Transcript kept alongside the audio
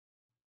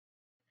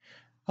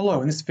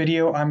Hello, in this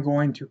video I'm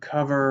going to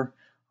cover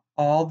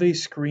all the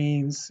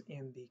screens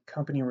in the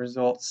company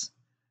results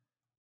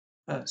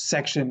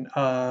section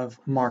of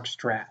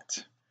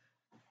Markstrat.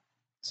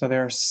 So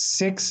there are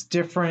 6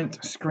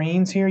 different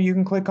screens here you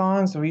can click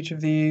on. So each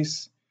of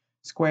these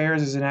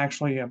squares is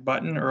actually a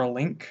button or a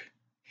link.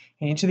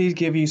 And each of these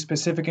give you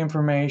specific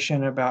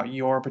information about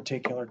your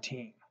particular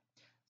team.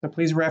 So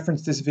please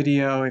reference this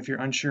video if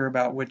you're unsure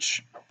about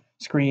which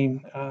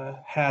screen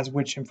has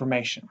which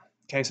information.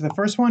 Okay, so the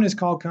first one is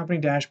called Company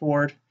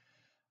Dashboard.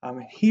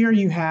 Here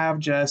you have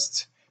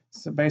just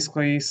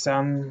basically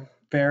some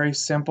very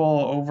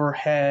simple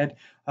overhead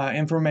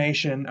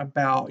information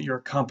about your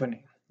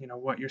company. You know,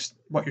 what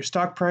your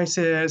stock price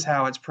is,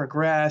 how it's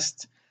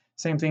progressed.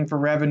 Same thing for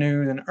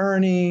revenue and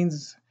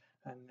earnings,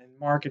 and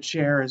market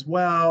share as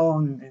well,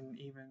 and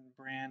even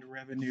brand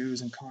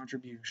revenues and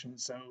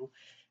contributions. So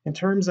in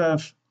terms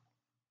of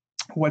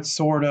what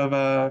sort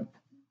of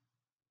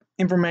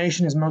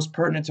information is most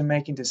pertinent to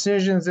making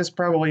decisions, this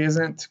probably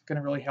isn't going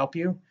to really help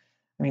you.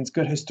 I mean, it's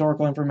good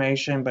historical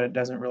information, but it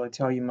doesn't really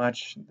tell you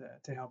much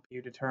to help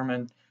you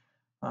determine,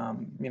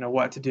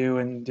 what to do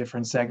in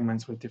different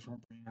segments with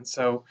different brands.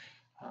 So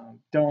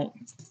don't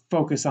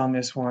focus on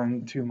this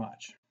one too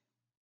much.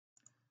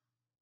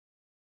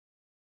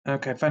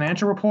 Okay,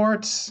 financial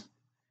reports.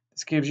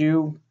 This gives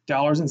you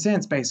dollars and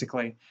cents,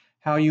 basically,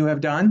 how you have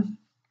done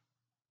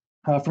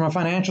from a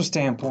financial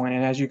standpoint.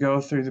 And as you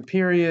go through the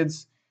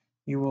periods,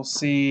 you will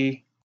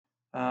see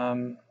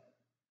that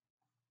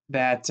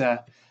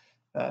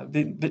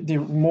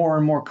the more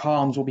and more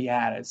columns will be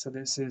added. So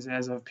this is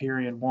as of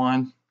period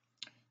 1.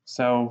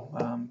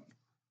 So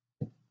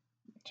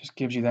just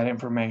gives you that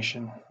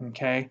information.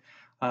 Okay.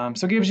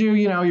 So it gives you,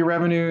 your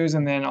revenues,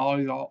 and then all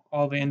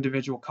the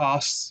individual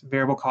costs,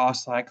 variable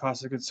costs like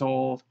cost of goods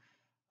sold,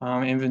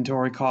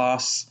 inventory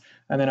costs,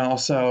 and then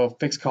also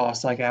fixed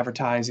costs like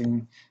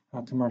advertising,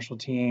 commercial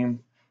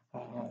team,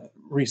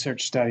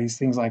 research studies,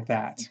 things like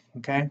that.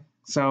 Okay.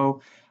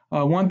 So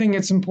one thing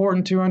that's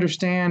important to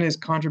understand is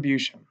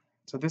contribution.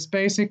 So this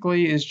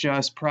basically is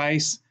just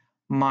price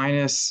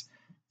minus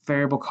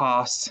variable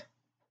costs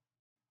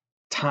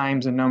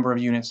times the number of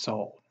units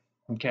sold.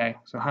 Okay,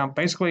 so how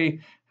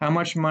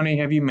much money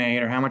have you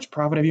made, or how much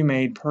profit have you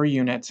made per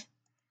unit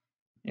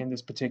in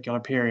this particular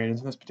period?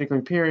 In this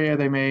particular period,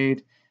 they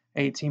made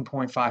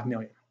 18.5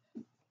 million.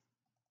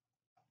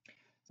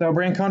 So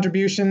brand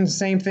contribution,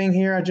 same thing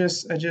here. I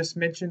just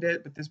mentioned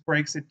it, but this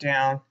breaks it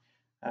down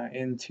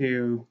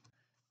into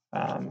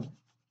the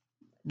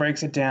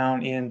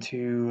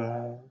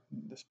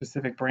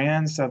specific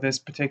brands. So this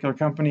particular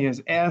company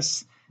is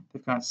S.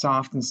 They've got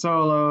Soft and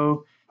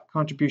Solo.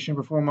 Contribution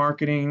before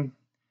marketing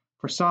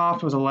for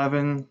Soft was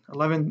 11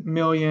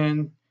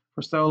 million.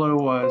 For Solo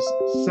was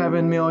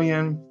 7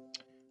 million.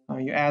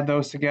 You add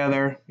those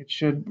together, it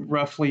should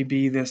roughly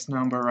be this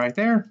number right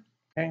there.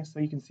 Okay, so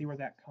you can see where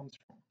that comes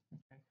from.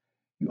 Okay.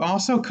 You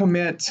also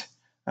commit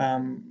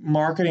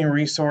marketing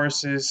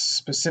resources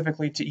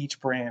specifically to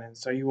each brand, and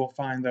so you will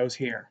find those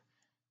here.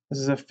 This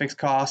is a fixed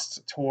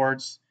cost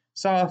towards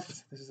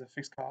Soft. This is a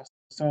fixed cost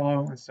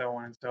Solo, and so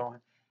on and so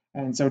on.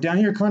 And so down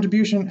here,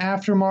 contribution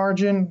after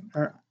margin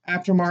or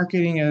after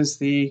marketing is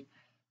the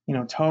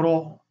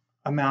total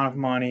amount of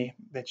money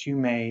that you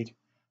made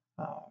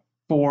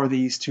for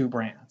these two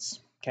brands.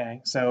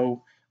 Okay,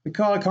 so we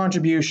call it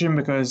contribution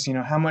because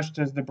how much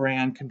does the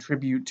brand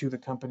contribute to the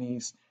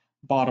company's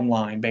bottom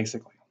line,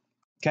 basically.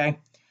 Okay,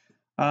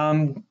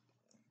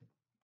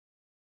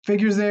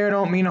 figures there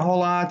don't mean a whole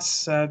lot.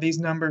 These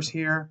numbers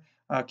here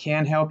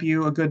can help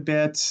you a good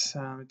bit.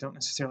 Don't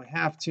necessarily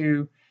have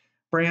to.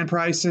 Brand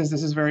prices,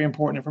 this is very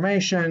important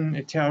information.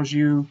 It tells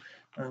you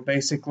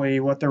basically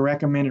what the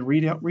recommended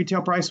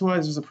retail price was.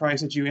 This is the price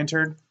that you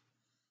entered.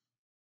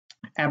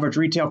 Average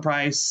retail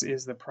price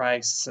is the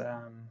price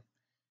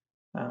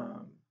that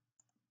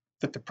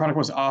the product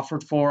was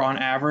offered for on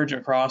average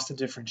across the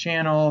different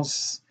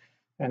channels.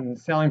 And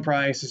selling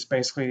price is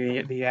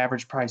basically the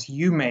average price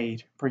you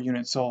made per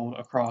unit sold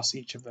across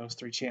each of those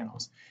 3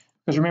 channels.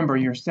 Because remember,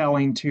 you're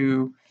selling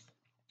to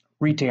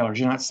retailers.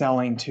 You're not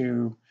selling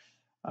to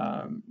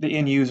the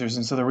end users,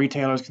 and so the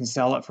retailers can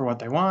sell it for what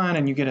they want,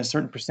 and you get a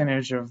certain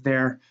percentage of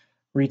their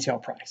retail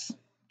price.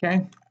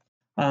 Okay,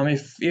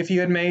 if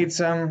you had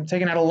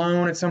taken out a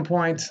loan at some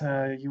point,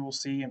 you will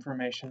see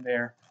information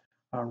there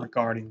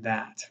regarding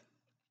that.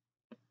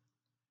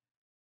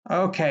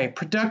 Okay,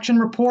 production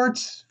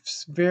reports,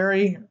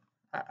 I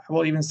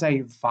will even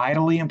say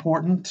vitally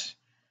important.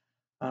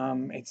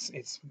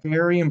 It's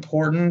very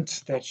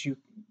important that you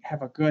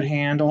have a good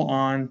handle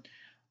on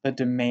the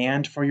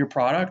demand for your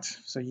product,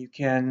 so you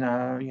can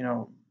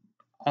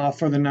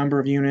offer the number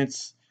of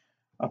units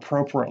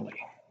appropriately.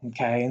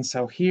 Okay, and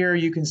so here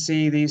you can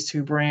see these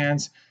 2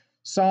 brands.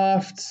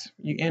 Soft,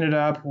 you ended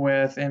up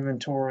with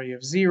inventory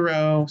of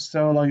 0.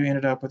 Solo, you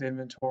ended up with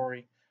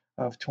inventory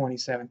of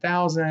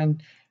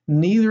 27,000.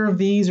 Neither of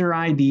these are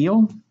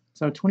ideal.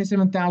 So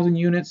 27,000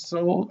 units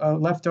sold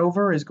left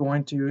over is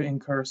going to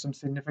incur some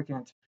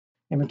significant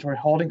inventory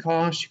holding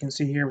costs. You can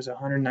see here it was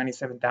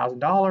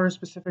 $197,000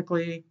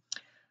 specifically.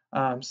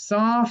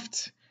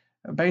 Soft,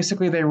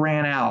 basically they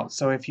ran out.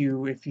 So if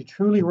you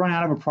truly run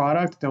out of a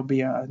product, there'll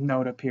be a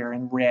note up here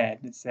in red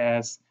that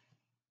says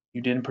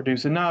you didn't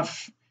produce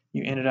enough.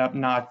 You ended up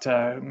not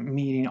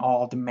meeting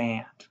all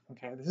demand.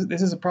 Okay,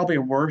 this is probably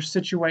a worse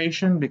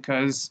situation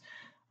because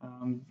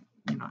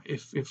you know,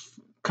 if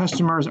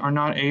customers are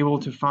not able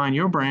to find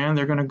your brand,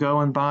 they're going to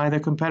go and buy the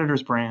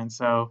competitor's brand.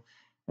 So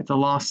it's a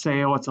lost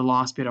sale. It's a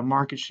lost bit of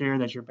market share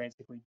that you're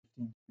basically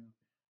giving to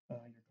your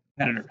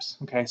competitors.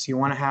 Okay, so you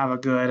want to have a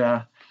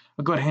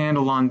good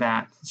handle on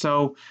that.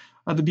 So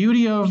the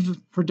beauty of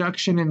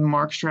production in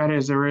Markstrat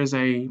is there is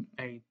a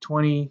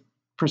 20%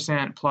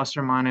 plus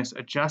or minus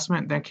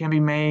adjustment that can be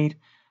made.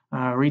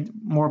 Read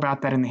more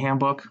about that in the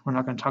handbook. We're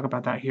not going to talk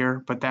about that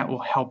here, but that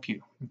will help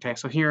you. Okay,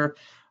 so here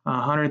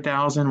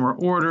 100,000 were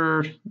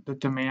ordered. The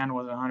demand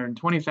was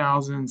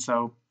 120,000.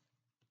 So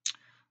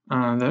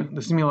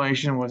the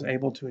simulation was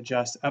able to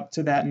adjust up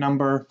to that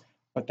number,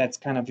 but that's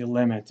kind of the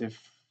limit.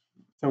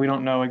 So we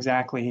don't know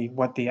exactly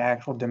what the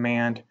actual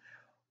demand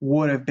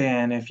would have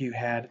been if you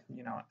had,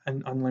 you know,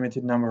 an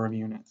unlimited number of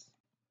units.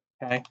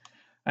 Okay,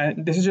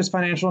 this is just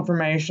financial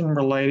information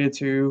related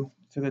to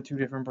the two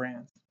different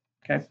brands.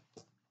 Okay.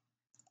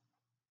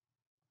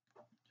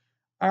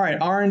 All right,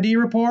 R&D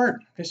report.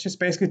 This just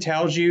basically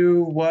tells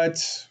you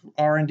what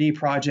R&D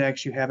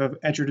projects you have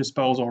at your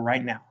disposal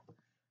right now.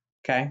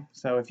 Okay,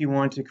 so if you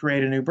want to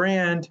create a new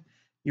brand,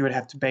 you would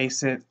have to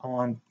base it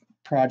on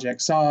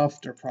Project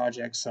Soft or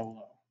Project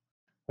Solo,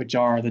 which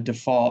are the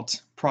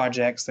default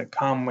projects that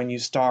come when you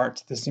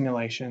start the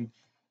simulation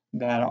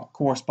that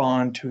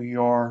correspond to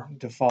your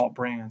default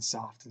brand,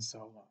 Soft and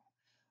Solo.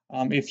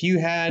 If you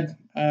had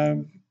a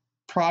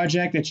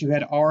project that you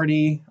had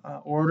already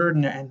ordered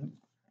and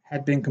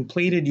had been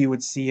completed, you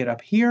would see it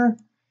up here.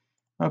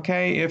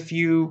 Okay, if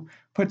you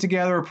put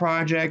together a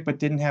project but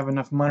didn't have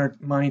enough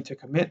money to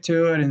commit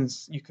to it, and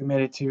you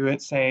committed to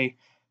it, say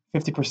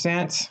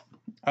 50%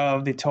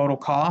 of the total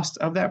cost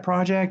of that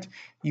project,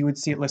 you would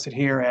see it listed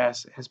here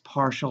as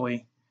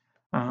partially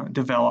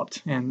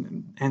developed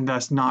and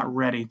thus not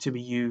ready to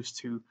be used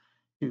to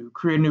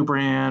create a new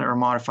brand or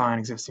modify an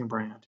existing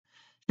brand.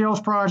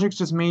 Shelf projects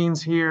just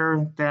means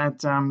here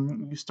that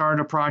you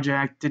started a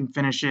project, didn't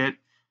finish it,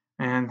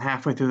 and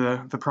halfway through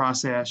the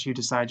process you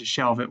decide to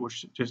shelve it,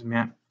 which just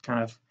meant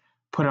kind of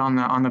put it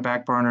on the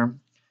back burner.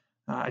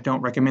 I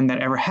don't recommend that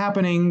ever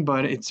happening,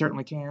 but it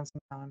certainly can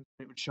sometimes.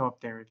 It would show up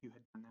there if you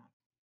had done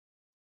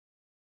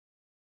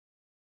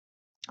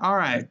that. All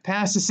right,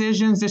 past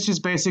decisions. This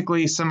just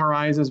basically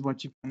summarizes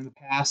what you've done in the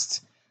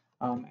past,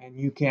 and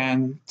you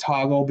can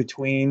toggle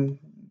between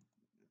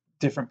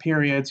different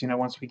periods. You know,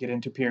 once we get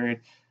into period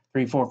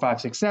 3, 4,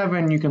 5, 6,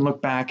 7, you can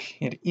look back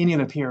at any of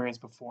the periods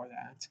before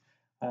that.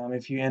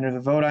 If you enter the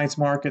Vodites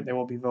market, there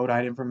will be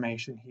Vodite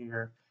information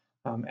here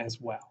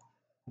as well.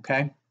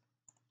 Okay.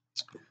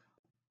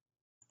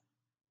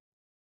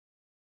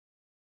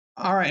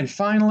 All right, and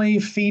finally,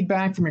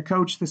 feedback from your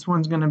coach. This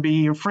one's going to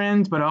be your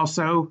friend, but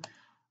also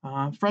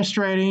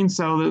frustrating.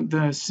 So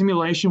the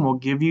simulation will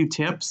give you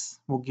tips,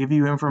 will give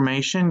you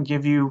information,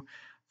 give you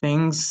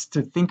things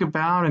to think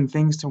about and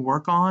things to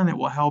work on. It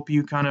will help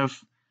you kind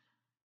of,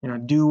 you know,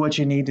 do what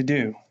you need to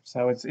do.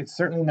 So it's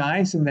certainly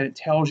nice in that it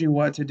tells you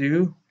what to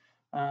do.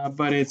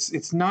 But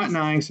it's not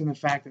nice in the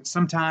fact that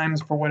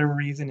sometimes, for whatever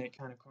reason, it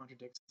kind of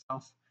contradicts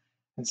itself.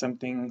 And some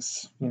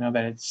things, you know,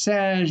 that it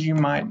says you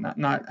might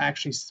not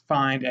actually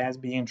find as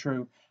being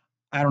true.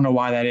 I don't know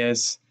why that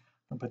is,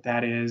 but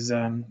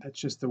that's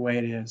just the way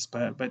it is.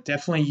 But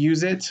definitely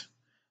use it.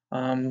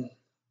 I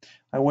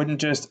wouldn't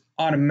just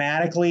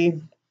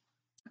automatically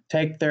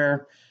take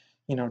their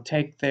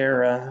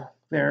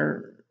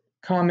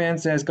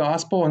comments as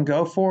gospel and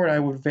go for it. I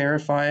would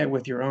verify it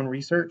with your own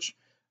research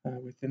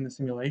within the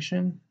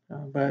simulation,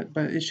 but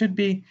it should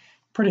be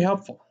pretty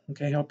helpful.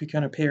 Okay, help you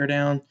kind of pare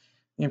down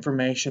the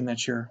information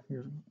that you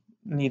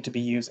need to be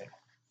using.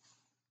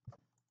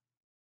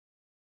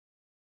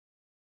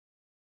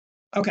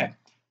 Okay,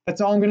 that's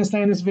all I'm going to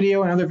say in this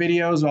video. In other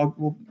videos,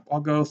 I'll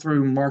go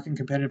through market and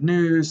competitive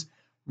news,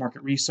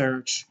 market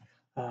research,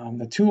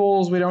 the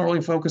tools we don't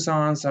really focus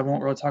on, so I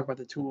won't really talk about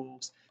the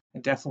tools,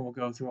 and definitely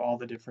we'll go through all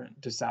the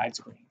different decide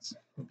screens.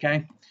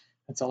 Okay,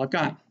 that's all I've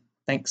got.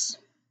 Thanks.